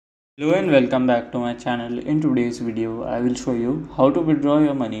Hello and welcome back to my channel. In today's video, I will show you how to withdraw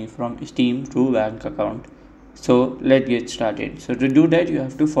your money from Steam to bank account. So let's get started. So to do that, you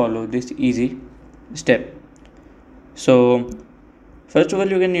have to follow this easy step. So first of all,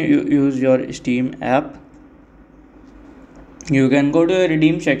 you can use your Steam app. You can go to the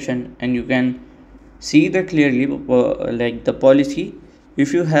redeem section and you can see the clearly like the policy.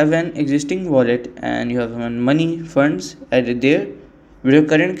 If you have an existing wallet and you have money funds added there with your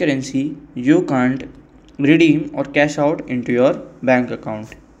current currency, you can't redeem or cash out into your bank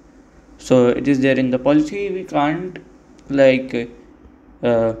account. So it is there in the policy. We can't like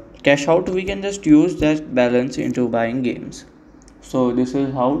cash out. We can just use that balance into buying games. So this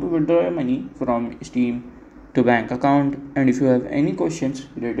is how to withdraw your money from Steam to bank account. And if you have any questions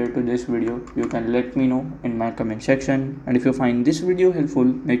related to this video, you can let me know in my comment section. And if you find this video helpful,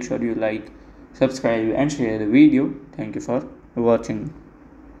 make sure you like, subscribe and share the video. Thank you for watching.